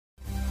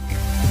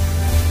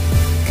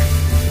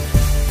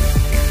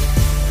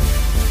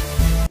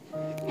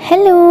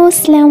Hello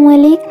അസ്സലാമു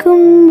അലൈക്കും,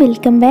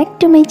 welcome back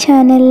to my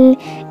channel.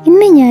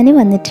 ഇന്ന് ഞാൻ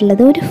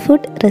വന്നിട്ടുള്ളത് ഒരു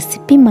ഫുഡ്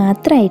റെസിപ്പി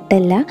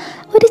മാത്രമായിട്ടല്ല,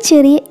 ഒരു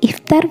ചെറിയ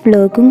ഇഫ്താർ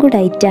വ്ലോഗും കൂടെ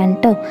ആയിട്ടാണ്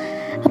കേട്ടോ.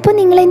 അപ്പോൾ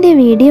നിങ്ങളെൻ്റെ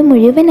വീഡിയോ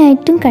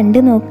മുഴുവനായിട്ടും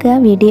കണ്ടു നോക്കുക.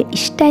 വീഡിയോ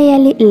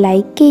ഇഷ്ടമായാൽ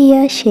ലൈക്ക്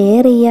ചെയ്യുക,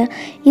 ഷെയർ ചെയ്യുക.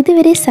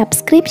 ഇതുവരെ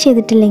സബ്സ്ക്രൈബ്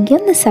ചെയ്തിട്ടില്ലെങ്കിൽ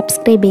ഒന്ന്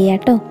സബ്സ്ക്രൈബ് ചെയ്യുക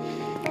കേട്ടോ.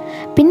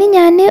 പിന്നെ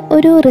ഞാൻ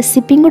ഒരു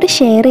റെസിപ്പിയും കൂടി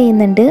ഷെയർ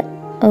ചെയ്യുന്നുണ്ട്,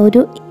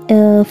 ഒരു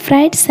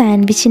ഫ്രൈഡ്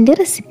സാൻഡ്വിച്ചിൻ്റെ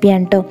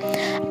റെസിപ്പിയാണ് കേട്ടോ.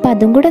 അപ്പോൾ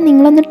അതും കൂടെ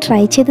നിങ്ങളൊന്ന്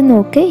ട്രൈ ചെയ്ത്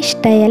നോക്കുക.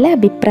 ഇഷ്ടമായാൽ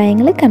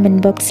അഭിപ്രായങ്ങൾ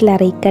കമൻറ്റ് ബോക്സിൽ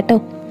അറിയിക്കുക കേട്ടോ.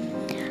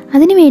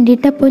 അതിന്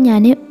വേണ്ടിയിട്ട് അപ്പോൾ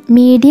ഞാൻ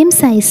മീഡിയം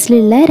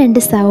സൈസിലുള്ള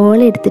 2 സവോള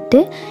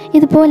എടുത്തിട്ട്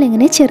ഇതുപോലെ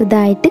ഇങ്ങനെ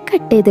ചെറുതായിട്ട്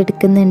കട്ട്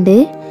ചെയ്തെടുക്കുന്നുണ്ട്.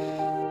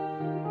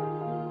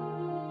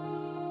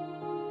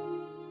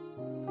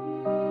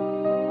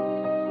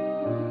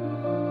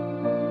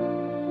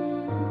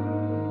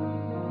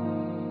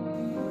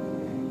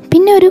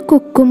 പിന്നെ ഒരു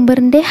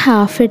കുക്കുംബറിൻ്റെ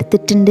ഹാഫ്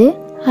എടുത്തിട്ടുണ്ട്,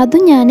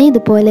 അതും ഞാൻ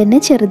ഇതുപോലെ തന്നെ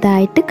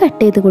ചെറുതായിട്ട് കട്ട്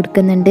ചെയ്ത്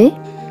കൊടുക്കുന്നുണ്ട്.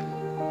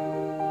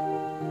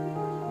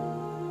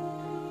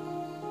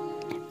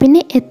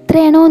 പിന്നെ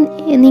എത്രയാണോ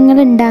നിങ്ങൾ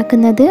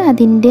ഉണ്ടാക്കുന്നത്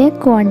അതിൻ്റെ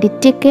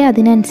ക്വാണ്ടിറ്റി ഒക്കെ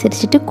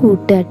അതിനനുസരിച്ചിട്ട്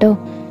കൂട്ടുക കേട്ടോ.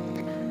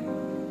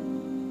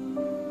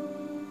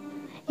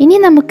 ഇനി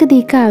നമുക്ക്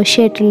ഇതിലേക്ക്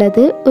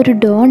ആവശ്യമായിട്ടുള്ളത് ഒരു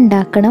ഡോ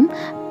ഉണ്ടാക്കണം.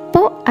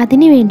 അപ്പോൾ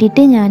അതിന്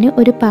വേണ്ടിയിട്ട് ഞാൻ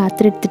ഒരു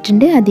പാത്രം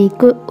എടുത്തിട്ടുണ്ട്,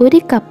 അതിലേക്ക്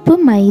 1 കപ്പ്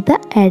മൈദ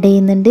ആഡ്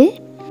ചെയ്യുന്നുണ്ട്.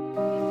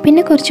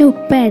 പിന്നെ കുറച്ച്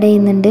ഉപ്പ് ആഡ്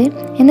ചെയ്യുന്നുണ്ട്.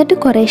 എന്നിട്ട്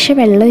കുറേശ്ശെ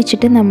വെള്ളം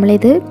ഒഴിച്ചിട്ട്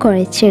നമ്മളിത്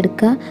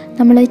കുഴച്ചെടുക്കുക.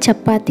 നമ്മൾ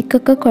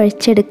ചപ്പാത്തിക്കൊക്കെ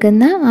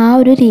കുഴച്ചെടുക്കുന്ന ആ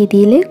ഒരു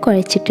രീതിയിൽ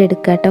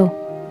കുഴച്ചിട്ടെടുക്കുക കേട്ടോ.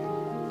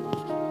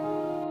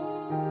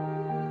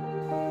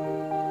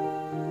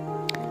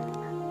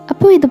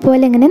 അപ്പോൾ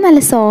ഇതുപോലെ ഇങ്ങനെ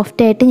നല്ല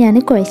സോഫ്റ്റായിട്ട് ഞാൻ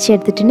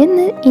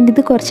കുഴച്ചെടുത്തിട്ടുണ്ട്.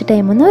 ഇത് കുറച്ച്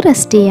ടൈം ഒന്ന്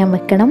റെസ്റ്റ് ചെയ്യാൻ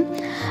വെക്കണം.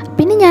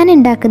 പിന്നെ ഞാൻ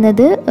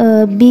ഉണ്ടാക്കുന്നത്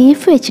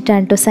ബീഫ്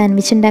വെച്ചിട്ടാണ് കേട്ടോ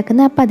സാൻഡ്വിച്ച്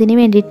ഉണ്ടാക്കുന്നത്. അപ്പോൾ അതിന്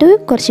വേണ്ടിയിട്ട്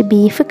കുറച്ച്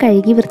ബീഫ്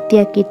കഴുകി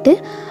വൃത്തിയാക്കിയിട്ട്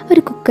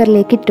ഒരു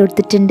കുക്കറിലേക്ക് ഇട്ട്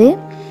കൊടുത്തിട്ടുണ്ട്.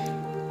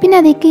 പിന്നെ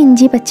അതിലേക്ക്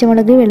ഇഞ്ചി,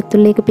 പച്ചമുളക്,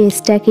 വെളുത്തുള്ളിയൊക്കെ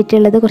പേസ്റ്റ്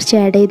ആക്കിയിട്ടുള്ളത് കുറച്ച്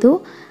ആഡ് ചെയ്തു.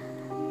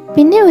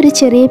 പിന്നെ ഒരു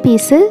ചെറിയ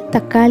പീസ്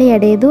തക്കാളി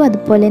ആഡ് ചെയ്തു,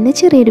 അതുപോലെ തന്നെ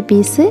ചെറിയൊരു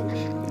പീസ്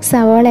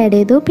സവാള ആഡ്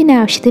ചെയ്തു. പിന്നെ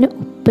ആവശ്യത്തിന്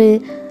ഉപ്പ്,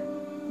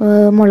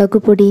 മുളക്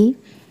പൊടി,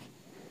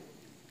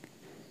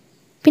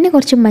 പിന്നെ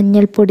കുറച്ച്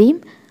മഞ്ഞൾപ്പൊടിയും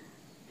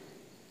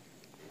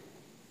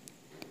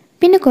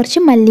പിന്നെ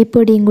കുറച്ച്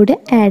മല്ലിപ്പൊടിയും കൂടെ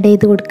ആഡ്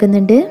ചെയ്ത്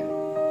കൊടുക്കുന്നുണ്ട്.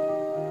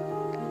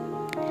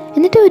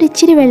 എന്നിട്ട് ഒരു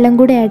ഇച്ചിരി വെള്ളം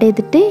കൂടെ ആഡ്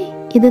ചെയ്തിട്ട്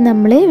ഇത്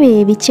നമ്മൾ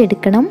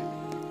വേവിച്ചെടുക്കണം.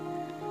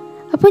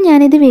 അപ്പോൾ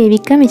ഞാനിത്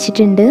വേവിക്കാൻ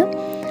വെച്ചിട്ടുണ്ട്.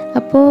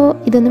 അപ്പോൾ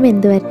ഇതൊന്ന്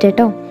വെന്ത് വരട്ടെ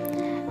കേട്ടോ.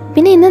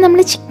 പിന്നെ ഇന്ന് നമ്മൾ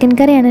ചിക്കൻ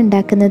കറിയാണ്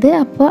ഉണ്ടാക്കുന്നത്.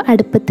 അപ്പോൾ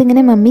അടുപ്പത്ത്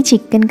ഇങ്ങനെ മമ്മി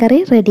ചിക്കൻ കറി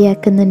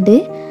റെഡിയാക്കുന്നുണ്ട്.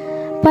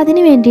 അപ്പോൾ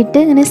അതിന് വേണ്ടിയിട്ട്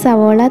ഇങ്ങനെ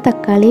സവോള,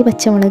 തക്കാളി,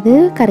 പച്ചമുളക്,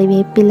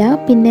 കറിവേപ്പില,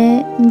 പിന്നെ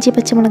ഇഞ്ചി,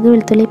 പച്ചമുളക്,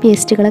 വെളുത്തുള്ളി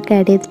പേസ്റ്റുകളൊക്കെ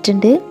ആഡ്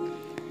ചെയ്തിട്ടുണ്ട്.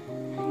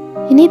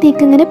 ഇനി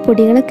ഇതിലേക്ക് ഇങ്ങനെ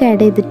പൊടികളൊക്കെ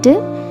ആഡ് ചെയ്തിട്ട്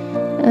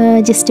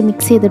ജസ്റ്റ്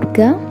മിക്സ്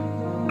ചെയ്തെടുക്കുക.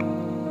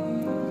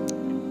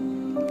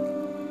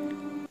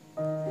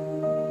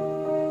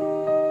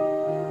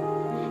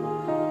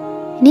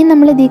 ഇനി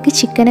നമ്മൾ ഇതിലേക്ക്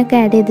ചിക്കനൊക്കെ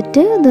ആഡ്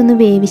ചെയ്തിട്ട് ഇതൊന്ന്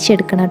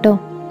വേവിച്ചെടുക്കണം കേട്ടോ.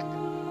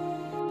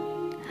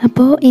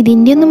 അപ്പോൾ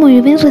ഇതിൻ്റെ ഒന്ന്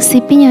മുഴുവൻ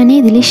റെസിപ്പി ഞാൻ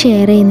ഇതിൽ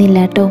ഷെയർ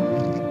ചെയ്യുന്നില്ല കേട്ടോ.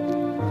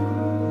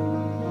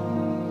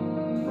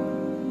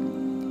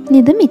 ഇനി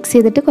ഇത് മിക്സ്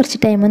ചെയ്തിട്ട് കുറച്ച്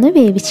ടൈം ഒന്ന്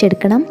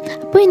വേവിച്ചെടുക്കണം.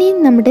 അപ്പോൾ ഇനി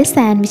നമ്മുടെ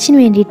സാൻഡ്വിച്ചിന്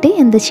വേണ്ടിയിട്ട്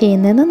എന്ത്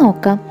ചെയ്യുന്നതെന്ന്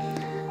നോക്കാം.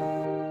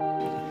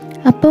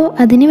 അപ്പോൾ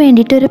അതിന്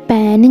വേണ്ടിയിട്ട് ഒരു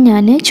പാൻ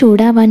ഞാൻ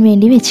ചൂടാവാൻ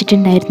വേണ്ടി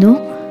വെച്ചിട്ടുണ്ടായിരുന്നു.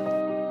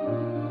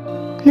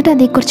 എന്നിട്ട്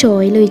അതിൽ കുറച്ച്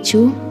ഓയിൽ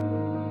ഒഴിച്ചു.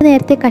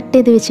 നേരത്തെ കട്ട്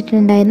ചെയ്ത്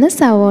വെച്ചിട്ടുണ്ടായിരുന്ന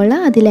സവോള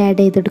അതിൽ ആഡ്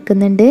ചെയ്ത്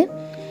കൊടുക്കുന്നുണ്ട്.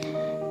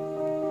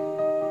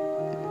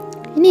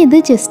 ഇനി ഇത്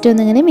ജസ്റ്റ്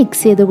ഒന്നിങ്ങനെ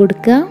മിക്സ് ചെയ്ത്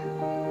കൊടുക്കുക.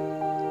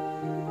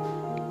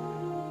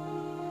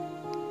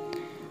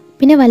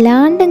 പിന്നെ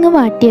വല്ലാണ്ടങ്ങ്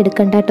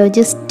വാട്ടിയെടുക്കണ്ട കേട്ടോ,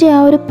 ജസ്റ്റ് ആ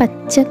ഒരു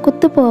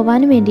പച്ചക്കുത്ത്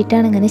പോവാൻ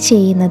വേണ്ടിയിട്ടാണ് ഇങ്ങനെ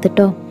ചെയ്യുന്നത്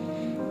കേട്ടോ.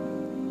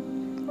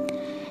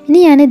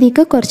 ഇനി ഞാൻ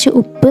ഇതിലേക്ക് കുറച്ച്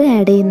ഉപ്പ്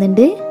ആഡ്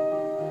ചെയ്യുന്നുണ്ട്.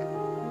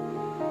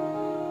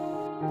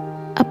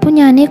 അപ്പോൾ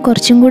ഞാൻ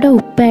കുറച്ചും കൂടെ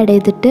ഉപ്പ് ആഡ്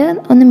ചെയ്തിട്ട്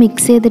ഒന്ന്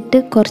മിക്സ് ചെയ്തിട്ട്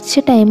കുറച്ച്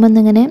ടൈം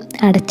ഒന്നിങ്ങനെ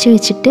അടച്ചു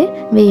വെച്ചിട്ട്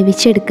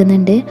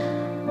വേവിച്ചെടുക്കുന്നുണ്ട്.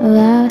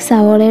 ആ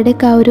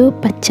സവോളയുടെയൊക്കെ ആ ഒരു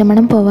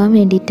പച്ചമണം പോവാൻ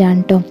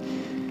വേണ്ടിയിട്ടാണ് കേട്ടോ.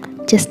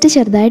 ജസ്റ്റ്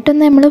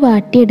ചെറുതായിട്ടൊന്ന് നമ്മൾ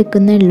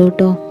വാട്ടിയെടുക്കുന്നേ ഉള്ളൂ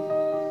കേട്ടോ.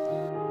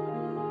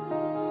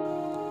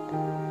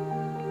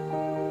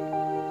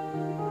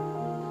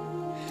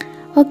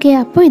 ഓക്കെ,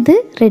 അപ്പോൾ ഇത്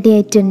റെഡി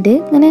ആയിട്ടുണ്ട്.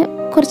 ഇങ്ങനെ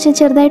കുറച്ച്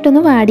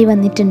ചെറുതായിട്ടൊന്ന് വാടി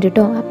വന്നിട്ടുണ്ട്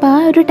കേട്ടോ. അപ്പോൾ ആ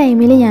ഒരു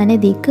ടൈമിൽ ഞാൻ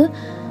ഇതിലേക്ക്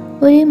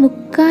ഒരു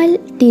 3/4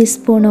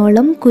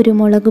 ടീസ്പൂണോളം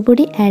കുരുമുളക്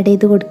പൊടി ആഡ്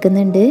ചെയ്ത്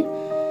കൊടുക്കുന്നുണ്ട്.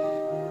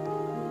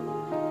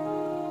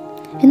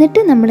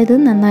 എന്നിട്ട് നമ്മളിത്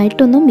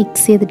നന്നായിട്ടൊന്ന്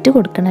മിക്സ് ചെയ്തിട്ട്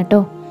കൊടുക്കണം കേട്ടോ.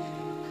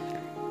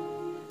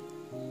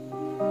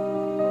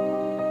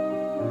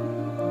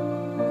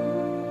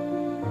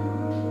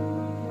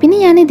 പിന്നെ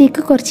ഞാൻ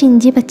ഇതിലേക്ക് കുറച്ച്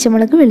ഇഞ്ചി,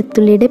 പച്ചമുളക്,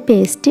 വെളുത്തുള്ളിയുടെ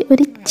പേസ്റ്റ്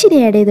ഒരു ഇച്ചിരി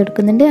ആഡ് ചെയ്ത്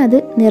കൊടുക്കുന്നുണ്ട്. അത്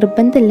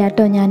നിർബന്ധമില്ല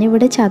കേട്ടോ,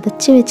 ഞാനിവിടെ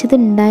ചതച്ച് വെച്ചത്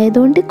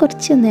ഉണ്ടായതുകൊണ്ട്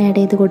കുറച്ചൊന്ന് ആഡ്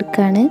ചെയ്ത്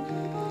കൊടുക്കുകയാണ്.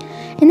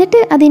 എന്നിട്ട്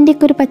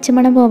അതിൻ്റെയൊക്കെ ഒരു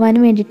പച്ചമണം പോകാൻ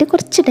വേണ്ടിയിട്ട്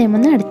കുറച്ച് ടൈം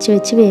ഒന്ന് അടച്ചു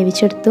വെച്ച്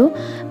വേവിച്ചെടുത്തു.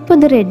 അപ്പോൾ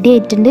ഇത് റെഡി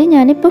ആയിട്ടുണ്ട്.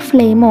 ഞാനിപ്പോൾ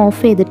ഫ്ലെയിം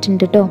ഓഫ്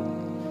ചെയ്തിട്ടുണ്ട് കേട്ടോ.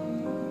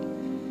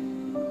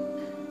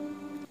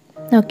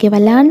 ഓക്കെ,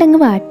 വല്ലാണ്ടങ്ങ്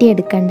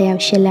വാട്ടിയെടുക്കേണ്ട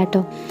ആവശ്യമില്ല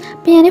കേട്ടോ.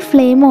 അപ്പോൾ ഞാൻ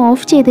ഫ്ലെയിം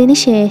ഓഫ് ചെയ്തതിന്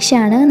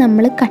ശേഷമാണ്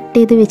നമ്മൾ കട്ട്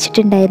ചെയ്ത്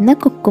വെച്ചിട്ടുണ്ടായിരുന്ന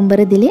കുക്കുംബർ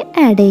ഇതിൽ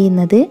ആഡ്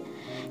ചെയ്യുന്നത്.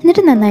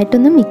 എന്നിട്ട്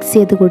നന്നായിട്ടൊന്ന് മിക്സ്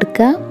ചെയ്ത്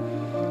കൊടുക്കുക.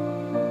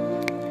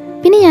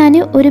 പിന്നെ ഞാൻ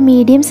ഒരു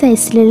മീഡിയം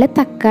സൈസിലുള്ള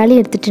തക്കാളി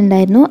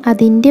എടുത്തിട്ടുണ്ടായിരുന്നു.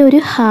 അതിൻ്റെ ഒരു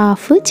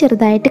ഹാഫ്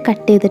ചെറുതായിട്ട്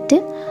കട്ട് ചെയ്തിട്ട്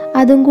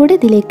അതും കൂടി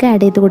ഇതിലേക്ക്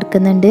ആഡ് ചെയ്ത്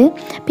കൊടുക്കുന്നുണ്ട്.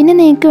 പിന്നെ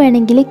നിങ്ങൾക്ക്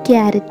വേണമെങ്കിൽ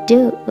ക്യാരറ്റ്,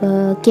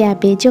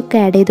 ക്യാബേജൊക്കെ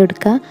ആഡ് ചെയ്ത്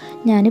കൊടുക്കുക.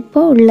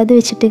 ഞാനിപ്പോൾ ഉള്ളത്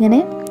വെച്ചിട്ട് ഇങ്ങനെ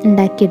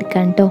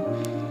ഉണ്ടാക്കിയെടുക്കാം കേട്ടോ.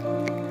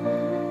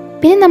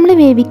 പിന്നെ നമ്മൾ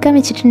വേവിക്കാൻ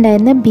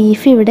വെച്ചിട്ടുണ്ടായിരുന്ന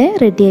ബീഫ് ഇവിടെ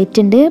റെഡി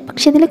ആയിട്ടുണ്ട്.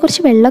 പക്ഷെ ഇതിൽ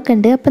കുറച്ച് വെള്ളമൊക്കെ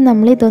ഉണ്ട്. അപ്പോൾ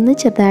നമ്മളിതൊന്ന്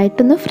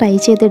ചെറുതായിട്ടൊന്ന് ഫ്രൈ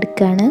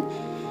ചെയ്തെടുക്കുകയാണ്.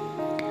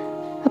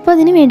 അപ്പോൾ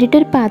അതിന് വേണ്ടിയിട്ട്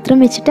ഒരു പാത്രം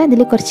വെച്ചിട്ട്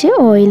അതിൽ കുറച്ച്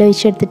ഓയിൽ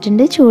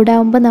ഒഴിച്ചെടുത്തിട്ടുണ്ട്.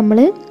 ചൂടാവുമ്പോൾ നമ്മൾ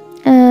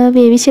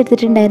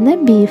വേവിച്ചെടുത്തിട്ടുണ്ടായിരുന്ന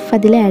ബീഫ്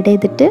അതിൽ ആഡ്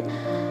ചെയ്തിട്ട്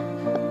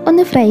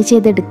ഒന്ന് ഫ്രൈ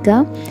ചെയ്തെടുക്കുക.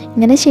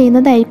 ഇങ്ങനെ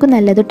ചെയ്യുന്നതായിരിക്കും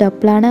നല്ലത് കേട്ടോ.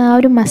 അപ്പോഴാണ് ആ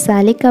ഒരു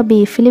മസാലയ്ക്ക് ആ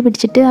ബീഫിൽ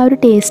പിടിച്ചിട്ട് ആ ഒരു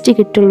ടേസ്റ്റ്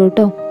കിട്ടുള്ളൂ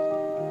കേട്ടോ.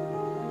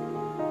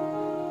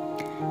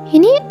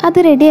 ഇനി അത്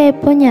റെഡി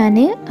ആയപ്പോൾ ഞാൻ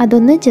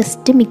അതൊന്ന്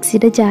ജസ്റ്റ്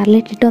മിക്സിയുടെ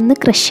ജാറിലിട്ടിട്ട് ഒന്ന്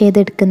ക്രഷ്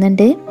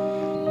ചെയ്തെടുക്കുന്നുണ്ട്.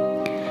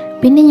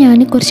 പിന്നെ ഞാൻ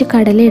കുറച്ച്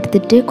കടല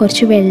എടുത്തിട്ട്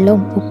കുറച്ച്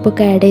വെള്ളവും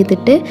ഉപ്പൊക്കെ ആഡ്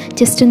ചെയ്തിട്ട്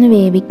ജസ്റ്റ് ഒന്ന്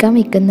വേവിക്കാൻ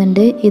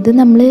വെക്കുന്നുണ്ട്. ഇത്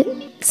നമ്മൾ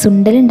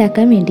സുണ്ടൽ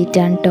ഉണ്ടാക്കാൻ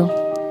വേണ്ടിയിട്ടാണ് കേട്ടോ.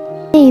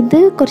 ഇത്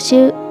കുറച്ച്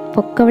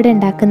പൊക്കവട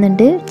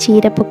ഉണ്ടാക്കുന്നുണ്ട്.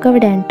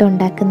 ചീരപ്പൊക്കവടയാണ് കേട്ടോ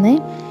ഉണ്ടാക്കുന്നത്.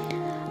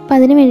 അപ്പോൾ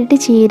അതിന് വേണ്ടിയിട്ട്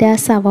ചീര,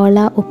 സവാള,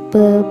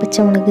 ഉപ്പ്,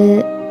 പച്ചമുളക്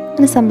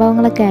അങ്ങനെ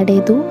സംഭവങ്ങളൊക്കെ ആഡ്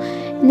ചെയ്തു.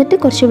 എന്നിട്ട്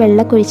കുറച്ച്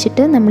വെള്ളമൊക്കെ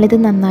ഒഴിച്ചിട്ട് നമ്മളിത്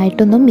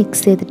നന്നായിട്ടൊന്ന്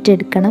മിക്സ് ചെയ്തിട്ട്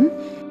എടുക്കണം.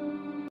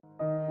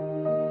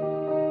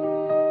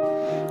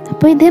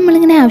 അപ്പോൾ ഇത്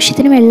നമ്മളിങ്ങനെ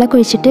ആവശ്യത്തിന് വെള്ളമൊക്കെ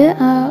ഒഴിച്ചിട്ട്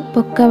ആ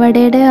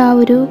പൊക്കവടയുടെ ആ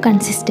ഒരു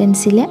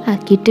കൺസിസ്റ്റൻസിയിൽ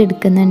ആക്കിയിട്ട്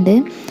എടുക്കുന്നുണ്ട്.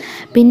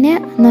 പിന്നെ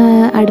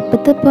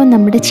അടുപ്പത്ത് ഇപ്പോൾ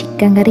നമ്മുടെ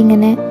ചിക്കൻ കറി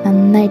ഇങ്ങനെ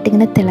നന്നായിട്ട്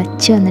ഇങ്ങനെ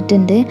തിളച്ച്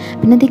വന്നിട്ടുണ്ട്.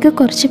 പിന്നെ അതിലേക്ക്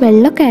കുറച്ച്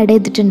വെള്ളമൊക്കെ ആഡ്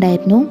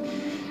ചെയ്തിട്ടുണ്ടായിരുന്നു.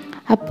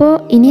 അപ്പോൾ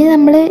ഇനി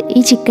നമ്മൾ ഈ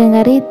ചിക്കൻ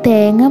കറി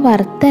തേങ്ങ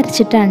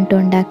വറുത്തരച്ചിട്ടാണ് കേട്ടോ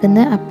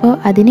ഉണ്ടാക്കുന്നത്. അപ്പോൾ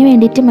അതിന്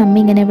വേണ്ടിയിട്ട് മമ്മി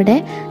ഇങ്ങനെ ഇവിടെ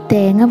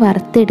തേങ്ങ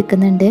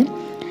വറുത്തെടുക്കുന്നുണ്ട്.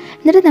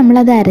 എന്നിട്ട്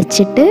നമ്മളത്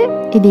അരച്ചിട്ട്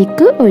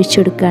ഇതിലേക്ക് ഒഴിച്ചു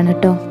കൊടുക്കുകയാണ്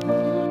കേട്ടോ.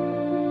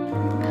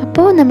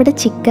 അപ്പോൾ നമ്മുടെ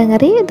ചിക്കൻ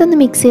കറി ഇതൊന്ന്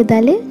മിക്സ്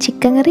ചെയ്താൽ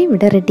ചിക്കൻ കറി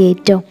ഇവിടെ റെഡി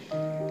ആയിട്ടോ.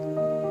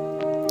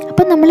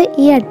 അപ്പോൾ നമ്മൾ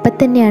ഈ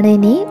അടുപ്പത്ത് തന്നെയാണ്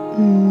ഇനി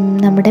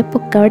നമ്മുടെ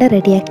പൊക്കവട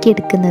റെഡിയാക്കി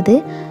എടുക്കുന്നത്.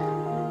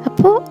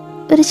 അപ്പോൾ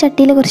ഒരു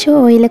ചട്ടിയിൽ കുറച്ച്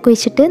ഓയിലൊക്കെ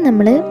ഒഴിച്ചിട്ട്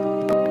നമ്മൾ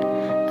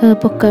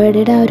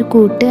പൊക്കവടയുടെ ആ ഒരു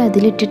കൂട്ട്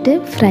അതിലിട്ടിട്ട്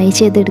ഫ്രൈ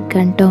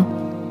ചെയ്തെടുക്കാം കേട്ടോ.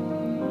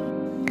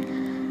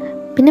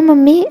 പിന്നെ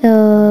മമ്മി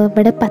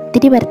ഇവിടെ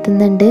പത്തിരി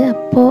പരത്തുന്നുണ്ട്.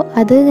 അപ്പോൾ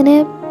അത് ഇങ്ങനെ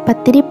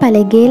പത്തിരി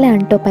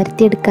പലകയിലാണ് കേട്ടോ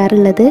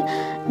പരത്തിയെടുക്കാറുള്ളത്.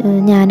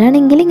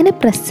 ഞാനാണെങ്കിൽ ഇങ്ങനെ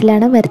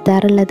പ്രസ്സിലാണ്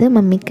പരത്താറുള്ളത്.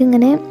 മമ്മിക്ക്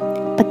ഇങ്ങനെ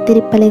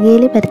പത്തിരി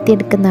പലകയിൽ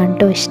പരത്തിയെടുക്കുന്നതാണ്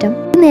കേട്ടോ ഇഷ്ടം.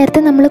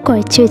 നേരത്തെ നമ്മൾ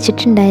കുഴച്ച്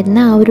വെച്ചിട്ടുണ്ടായിരുന്ന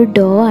ആ ഒരു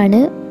ഡോ ആണ്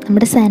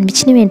നമ്മുടെ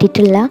സാൻഡ്വിച്ചിന്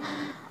വേണ്ടിയിട്ടുള്ള.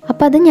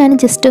 അപ്പോൾ അത് ഞാൻ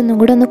ജസ്റ്റ് ഒന്നും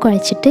കൂടെ ഒന്ന്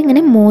കുഴച്ചിട്ട്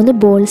ഇങ്ങനെ 3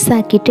 ബോൾസ്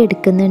ആക്കിയിട്ട്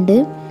എടുക്കുന്നുണ്ട്.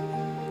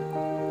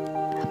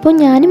 അപ്പോൾ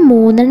ഞാൻ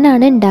 3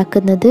 എണ്ണമാണ്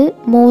ഉണ്ടാക്കുന്നത്.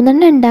 3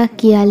 എണ്ണം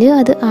ഉണ്ടാക്കിയാൽ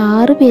അത്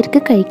 6 പേർക്ക്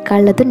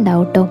കഴിക്കാനുള്ളത്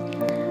ഉണ്ടാവും കേട്ടോ.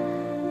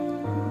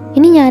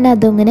 ഇനി ഞാൻ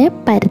അതിങ്ങനെ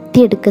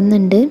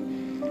പരത്തിയെടുക്കുന്നുണ്ട്.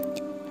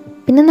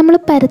 പിന്നെ നമ്മൾ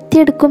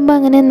പരത്തിയെടുക്കുമ്പോൾ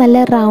അങ്ങനെ നല്ല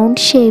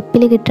റൗണ്ട്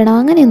ഷേപ്പിൽ കിട്ടണം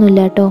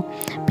അങ്ങനെയൊന്നുമില്ല കേട്ടോ.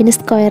 പിന്നെ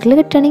സ്ക്വയറിൽ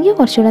കിട്ടണമെങ്കിൽ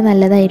കുറച്ചുകൂടെ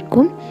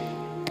നല്ലതായിരിക്കും.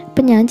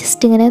 അപ്പം ഞാൻ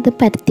ജസ്റ്റ് ഇങ്ങനെ അത്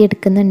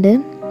പരത്തിയെടുക്കുന്നുണ്ട്.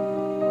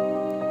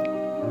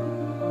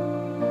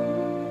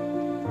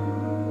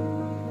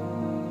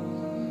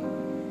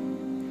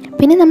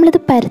 പിന്നെ നമ്മളിത്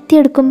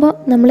പരത്തിയെടുക്കുമ്പോൾ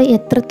നമ്മൾ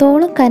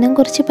എത്രത്തോളം കനം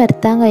കുറച്ച്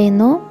പരത്താൻ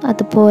കഴിയുന്നോ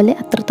അതുപോലെ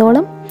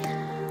അത്രത്തോളം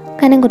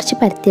കനം കുറച്ച്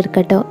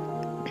പരത്തിയെടുക്കാം കേട്ടോ.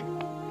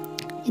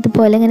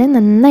 ഇതുപോലെ ഇങ്ങനെ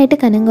നന്നായിട്ട്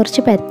കനം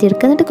കുറച്ച്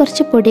പരത്തിയെടുക്കുക. എന്നിട്ട്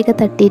കുറച്ച് പൊടിയൊക്കെ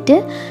തട്ടിയിട്ട്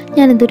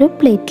ഞാനിതൊരു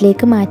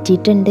പ്ലേറ്റിലേക്ക്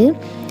മാറ്റിയിട്ടുണ്ട്.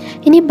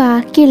 ഇനി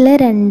ബാക്കിയുള്ള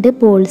 2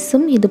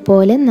 ബോൾസും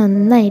ഇതുപോലെ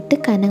നന്നായിട്ട്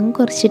കനം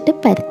കുറച്ചിട്ട്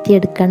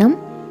പരത്തിയെടുക്കണം.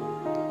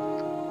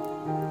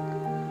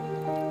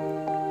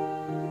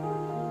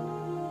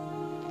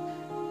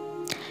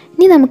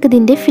 ഇനി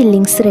നമുക്കിതിൻ്റെ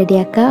ഫില്ലിങ്സ്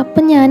റെഡിയാക്കാം.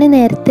 അപ്പം ഞാൻ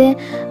നേരത്തെ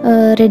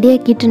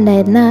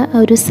റെഡിയാക്കിയിട്ടുണ്ടായിരുന്ന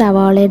ഒരു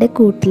സവാളയുടെ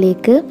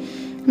കൂട്ടിലേക്ക്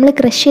നമ്മൾ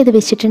ക്രഷ് ചെയ്ത്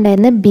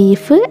വെച്ചിട്ടുണ്ടായിരുന്ന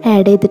ബീഫ്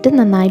ആഡ് ചെയ്തിട്ട്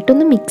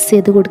നന്നായിട്ടൊന്ന് മിക്സ്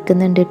ചെയ്ത്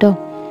കൊടുക്കുന്നുണ്ട് കേട്ടോ.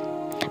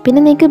 പിന്നെ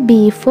നിങ്ങൾക്ക്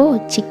ബീഫോ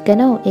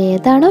ചിക്കനോ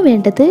ഏതാണോ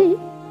വേണ്ടത്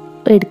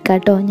എടുക്കാം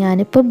കേട്ടോ.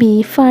 ഞാനിപ്പോൾ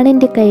ബീഫാണ്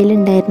എൻ്റെ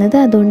കയ്യിലുണ്ടായിരുന്നത്,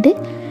 അതുകൊണ്ട്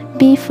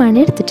ബീഫാണ്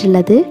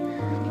എടുത്തിട്ടുള്ളത്.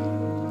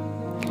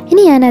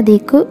 ഇനി ഞാൻ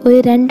അതിലേക്ക് ഒരു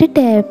 2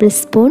 ടേബിൾ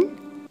സ്പൂൺ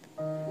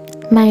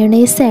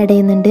മയോണൈസ് ആഡ്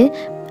ചെയ്യുന്നുണ്ട്.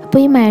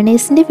 അപ്പോൾ ഈ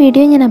മയോണൈസിൻ്റെ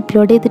വീഡിയോ ഞാൻ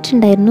അപ്ലോഡ്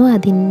ചെയ്തിട്ടുണ്ടായിരുന്നു.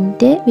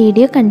 അതിൻ്റെ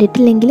വീഡിയോ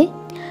കണ്ടിട്ടില്ലെങ്കിൽ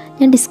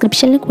ഞാൻ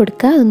ഡിസ്ക്രിപ്ഷനിൽ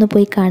കൊടുക്കുക, അതൊന്ന്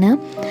പോയി കാണാം.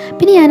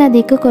 പിന്നെ ഞാൻ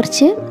അതിലേക്ക്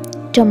കുറച്ച്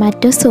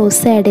ടൊമാറ്റോ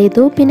സോസ് ആഡ്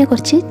ചെയ്തു. പിന്നെ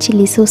കുറച്ച്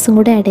ചില്ലി സോസും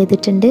കൂടെ ആഡ്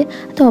ചെയ്തിട്ടുണ്ട്.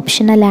 അത്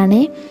ഓപ്ഷണലാണ്.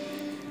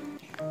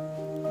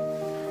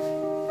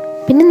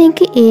 പിന്നെ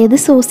നിങ്ങൾക്ക് ഏത്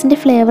സോസിൻ്റെ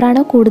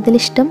ഫ്ലേവറാണോ കൂടുതൽ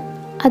ഇഷ്ടം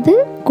അത്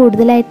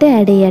കൂടുതലായിട്ട്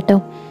ആഡ് ചെയ്യാം കേട്ടോ.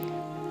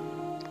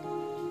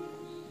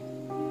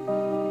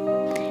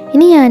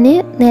 ഇനി ഞാൻ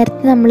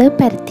നേരത്തെ നമ്മൾ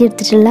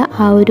പരത്തിയെടുത്തിട്ടുള്ള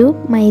ആ ഒരു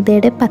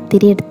മൈദയുടെ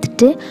പത്തിരി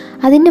എടുത്തിട്ട്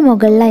അതിൻ്റെ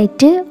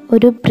മുകളിലായിട്ട്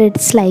ഒരു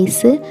ബ്രെഡ്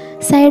സ്ലൈസ്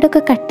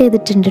സൈഡൊക്കെ കട്ട്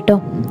ചെയ്തിട്ടുണ്ട് കേട്ടോ.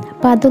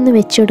 അപ്പോൾ അതൊന്ന്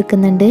വെച്ച്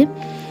കൊടുക്കുന്നുണ്ട്.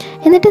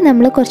 എന്നിട്ട്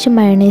നമ്മൾ കുറച്ച്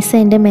മയോണൈസ്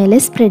അതിൻ്റെ മേലെ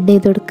സ്പ്രെഡ്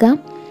ചെയ്ത് കൊടുക്കുക.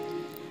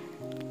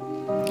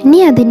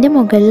 ഇനി അതിൻ്റെ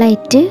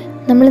മുകളിലായിട്ട്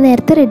നമ്മൾ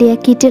നേരത്തെ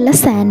റെഡിയാക്കിയിട്ടുള്ള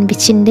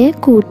സാൻഡ്വിച്ചിൻ്റെ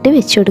കൂട്ട്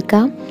വെച്ച്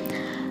കൊടുക്കാം.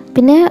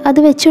 പിന്നെ അത്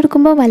വെച്ച്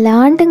കൊടുക്കുമ്പോൾ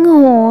വല്ലാണ്ടങ്ങ്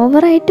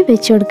ഓവറായിട്ട്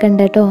വെച്ച്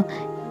കൊടുക്കണ്ട കേട്ടോ.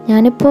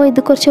 ഞാനിപ്പോൾ ഇത്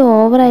കുറച്ച്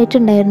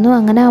ഓവറായിട്ടുണ്ടായിരുന്നു.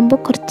 അങ്ങനെ ആകുമ്പോൾ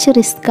കുറച്ച്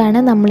റിസ്ക്കാണ്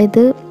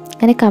നമ്മളിത്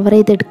ഇങ്ങനെ കവർ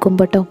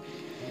ചെയ്തെടുക്കുമ്പോൾ കേട്ടോ.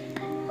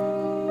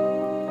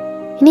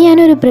 ഇനി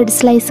ഞാനൊരു ബ്രെഡ്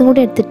സ്ലൈസും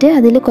കൂടെ എടുത്തിട്ട്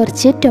അതിൽ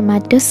കുറച്ച്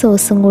ടൊമാറ്റോ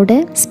സോസും കൂടെ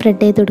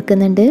സ്പ്രെഡ് ചെയ്ത്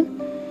കൊടുക്കുന്നുണ്ട്.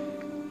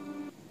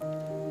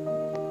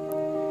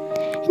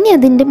 ഇനി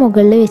അതിൻ്റെ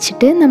മുകളിൽ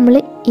വെച്ചിട്ട് നമ്മൾ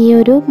ഈ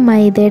ഒരു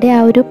മൈദയുടെ ആ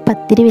ഒരു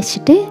പത്തിരി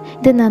വെച്ചിട്ട്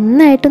ഇത്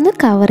നന്നായിട്ടൊന്ന്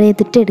കവർ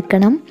ചെയ്തിട്ട്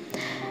എടുക്കണം.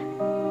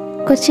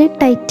 കുറച്ച്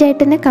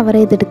ടൈറ്റായിട്ട് തന്നെ കവർ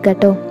ചെയ്തെടുക്കുക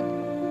കേട്ടോ.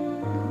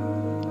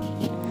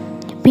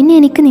 പിന്നെ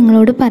എനിക്ക്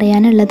നിങ്ങളോട്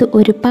പറയാനുള്ളത്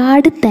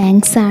ഒരുപാട്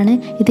താങ്ക്സ് ആണ്.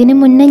 ഇതിനു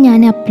മുന്നേ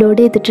ഞാൻ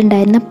അപ്ലോഡ്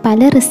ചെയ്തിട്ടുണ്ടായിരുന്ന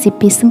പല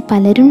റെസിപ്പീസും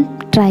പലരും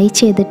ട്രൈ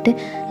ചെയ്തിട്ട്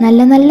നല്ല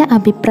നല്ല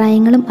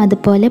അഭിപ്രായങ്ങളും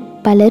അതുപോലെ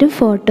പലരും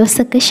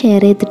ഫോട്ടോസൊക്കെ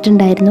ഷെയർ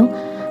ചെയ്തിട്ടുണ്ടായിരുന്നു.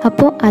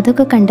 അപ്പോൾ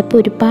അതൊക്കെ കണ്ടപ്പോൾ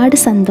ഒരുപാട്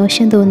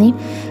സന്തോഷം തോന്നി.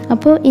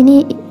 അപ്പോൾ ഇനി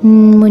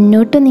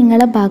മുന്നോട്ട്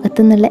നിങ്ങളുടെ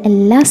ഭാഗത്തു നിന്നുള്ള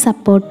എല്ലാ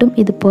സപ്പോർട്ടും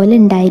ഇതുപോലെ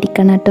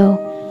ഉണ്ടായിരിക്കണം കേട്ടോ.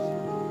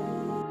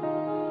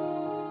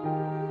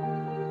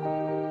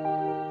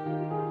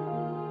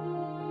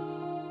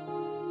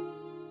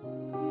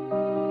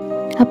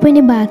 അപ്പോൾ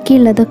ഇനി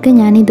ബാക്കിയുള്ളതൊക്കെ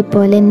ഞാൻ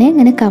ഇതുപോലെ തന്നെ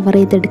ഇങ്ങനെ കവർ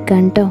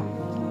ചെയ്തെടുക്കാം കേട്ടോ.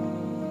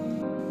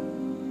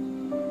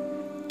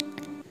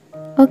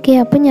 ഓക്കെ,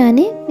 അപ്പോൾ ഞാൻ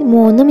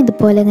മൂന്നും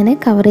ഇതുപോലെ ഇങ്ങനെ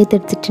കവർ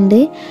ചെയ്തെടുത്തിട്ടുണ്ട്.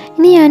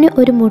 ഇനി ഞാൻ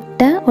ഒരു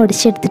മുട്ട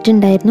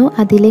ഉടച്ചെടുത്തിട്ടുണ്ടായിരുന്നു.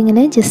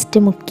 അതിലിങ്ങനെ ജസ്റ്റ്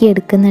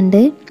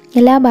മുക്കിയെടുക്കുന്നുണ്ട്.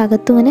 എല്ലാ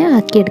ഭാഗത്തും ഇങ്ങനെ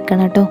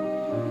ആക്കിയെടുക്കണം കേട്ടോ.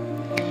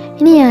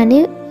 ഇനി ഞാൻ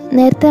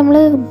നേരത്തെ നമ്മൾ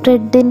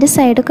ബ്രെഡിൻ്റെ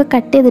സൈഡൊക്കെ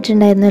കട്ട്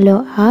ചെയ്തിട്ടുണ്ടായിരുന്നല്ലോ,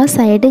 ആ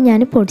സൈഡ്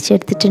ഞാൻ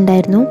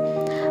പൊടിച്ചെടുത്തിട്ടുണ്ടായിരുന്നു.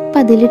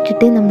 അപ്പോൾ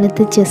അതിലിട്ടിട്ട്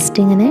നമ്മളിത്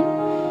ജസ്റ്റ് ഇങ്ങനെ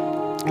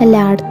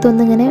എല്ലായിടത്തും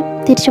ഒന്നിങ്ങനെ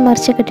തിരിച്ചു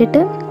മറിച്ചൊക്കെ ഇട്ടിട്ട്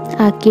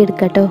ആക്കിയെടുക്കാം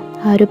കേട്ടോ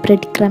ആ ഒരു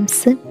ബ്രെഡ്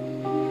ക്രംസ്.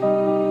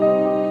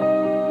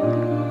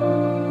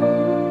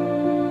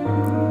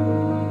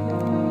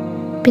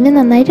 പിന്നെ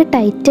നന്നായിട്ട്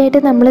ടൈറ്റായിട്ട്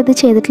നമ്മളിത്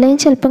ചെയ്തിട്ടില്ലെങ്കിൽ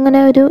ചിലപ്പോൾ ഇങ്ങനെ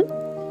ഒരു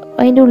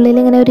അതിൻ്റെ ഉള്ളിൽ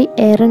ഇങ്ങനെ ഒരു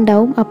എയർ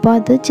ഉണ്ടാവും. അപ്പോൾ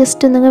അത്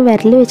ജസ്റ്റ് ഒന്നിങ്ങനെ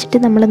വിരൽ വെച്ചിട്ട്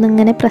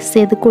നമ്മളൊന്നിങ്ങനെ പ്രസ്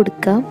ചെയ്ത്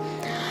കൊടുക്കുക.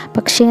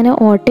 പക്ഷേ ഇങ്ങനെ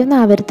ഓട്ടയൊന്നും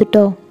ആവരുത്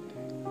കേട്ടോ.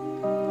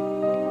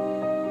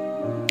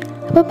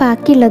 അപ്പോൾ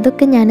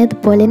ബാക്കിയുള്ളതൊക്കെ ഞാൻ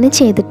ഇതുപോലെ തന്നെ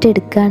ചെയ്തിട്ട്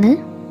എടുക്കുകയാണ്.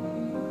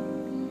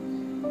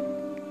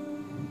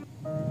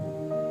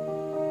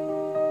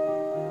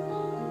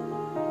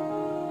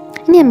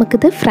 ഇനി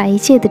നമുക്കിത് ഫ്രൈ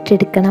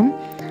ചെയ്തിട്ടെടുക്കണം.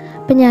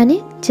 അപ്പോൾ ഞാൻ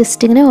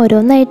ജസ്റ്റ് ഇങ്ങനെ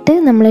ഓരോന്നായിട്ട്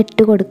നമ്മൾ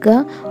ഇട്ട് കൊടുക്കുക.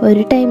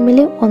 ഒരു ടൈമിൽ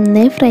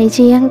ഒന്നേ ഫ്രൈ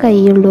ചെയ്യാൻ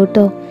കഴിയുള്ളൂ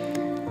കേട്ടോ.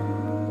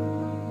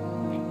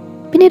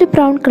 പിന്നെ ഒരു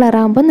ബ്രൗൺ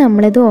കളറാകുമ്പോൾ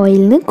നമ്മളിത്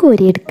ഓയിലിൽ നിന്ന്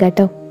കോരിയെടുക്കുക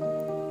കേട്ടോ.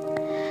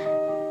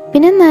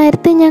 പിന്നെ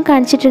നേരത്തെ ഞാൻ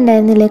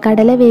കാണിച്ചിട്ടുണ്ടായിരുന്നില്ലേ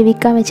കടല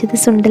വേവിക്കാൻ വെച്ചത്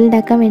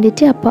സുണ്ടലുണ്ടാക്കാൻ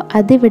വേണ്ടിയിട്ട്. അപ്പോൾ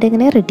അതിവിടെ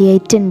ഇങ്ങനെ റെഡി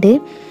ആയിട്ടുണ്ട്.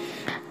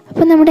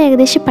 അപ്പോൾ നമ്മുടെ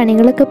ഏകദേശം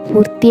പണികളൊക്കെ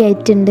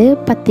പൂർത്തിയായിട്ടുണ്ട്.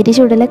 പത്തിരി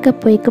ചുടലൊക്കെ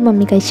അപ്പോഴേക്കും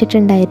മമ്മി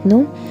കഴിച്ചിട്ടുണ്ടായിരുന്നു.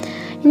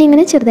 ഇനി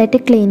ഇങ്ങനെ ചെറുതായിട്ട്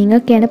ക്ലീനിങ്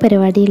ഒക്കെയാണ്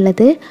പരിപാടി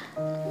ഉള്ളത്.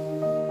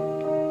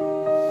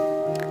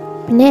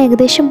 പിന്നെ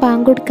ഏകദേശം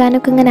ബാങ്ക്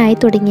കൊടുക്കാനൊക്കെ ഇങ്ങനെ ആയി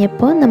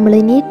തുടങ്ങിയപ്പോൾ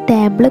നമ്മളിനി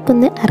ടേബിളൊക്കെ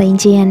ഒന്ന്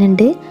അറേഞ്ച്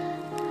ചെയ്യാനുണ്ട്.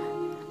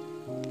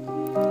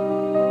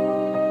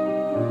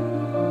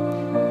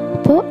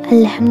 അപ്പോൾ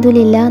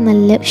അൽഹംദുലില്ലാ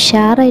നല്ല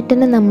ഉഷാറായിട്ട്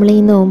തന്നെ നമ്മൾ ഈ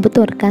നോമ്പ്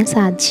തുറക്കാൻ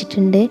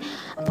സാധിച്ചിട്ടുണ്ട്.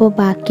 അപ്പോൾ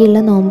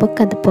ബാക്കിയുള്ള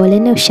നോമ്പൊക്കെ അതുപോലെ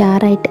തന്നെ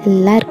ഉഷാറായിട്ട്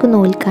എല്ലാവർക്കും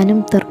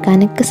നോൽക്കാനും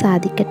തുറക്കാനൊക്കെ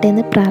സാധിക്കട്ടെ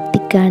എന്ന്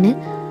പ്രാർത്ഥിക്കുകയാണ്.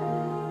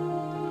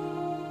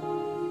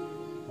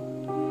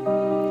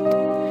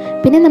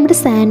 പിന്നെ നമ്മുടെ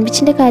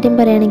സാൻഡ്വിച്ചിൻ്റെ കാര്യം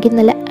പറയുകയാണെങ്കിൽ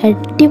നല്ല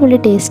അടിപൊളി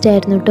ടേസ്റ്റ്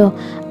ആയിരുന്നു കേട്ടോ.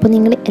 അപ്പോൾ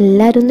നിങ്ങൾ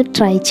എല്ലാവരും ഒന്ന്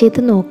ട്രൈ ചെയ്ത്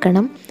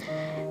നോക്കണം.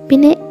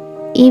 പിന്നെ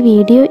ഈ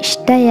വീഡിയോ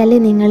ഇഷ്ടമായാൽ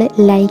നിങ്ങൾ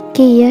ലൈക്ക്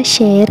ചെയ്യുക,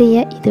 ഷെയർ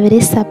ചെയ്യുക. ഇതുവരെ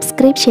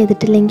സബ്സ്ക്രൈബ്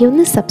ചെയ്തിട്ടില്ലെങ്കിൽ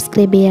ഒന്ന്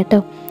സബ്സ്ക്രൈബ് ചെയ്യുക കേട്ടോ.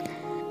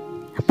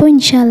 അപ്പോൾ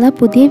ഇൻഷാ അല്ലാഹ്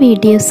പുതിയ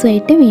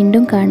വീഡിയോസുമായിട്ട്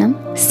വീണ്ടും കാണാം.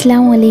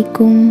 അസ്സലാമു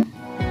അലൈക്കും.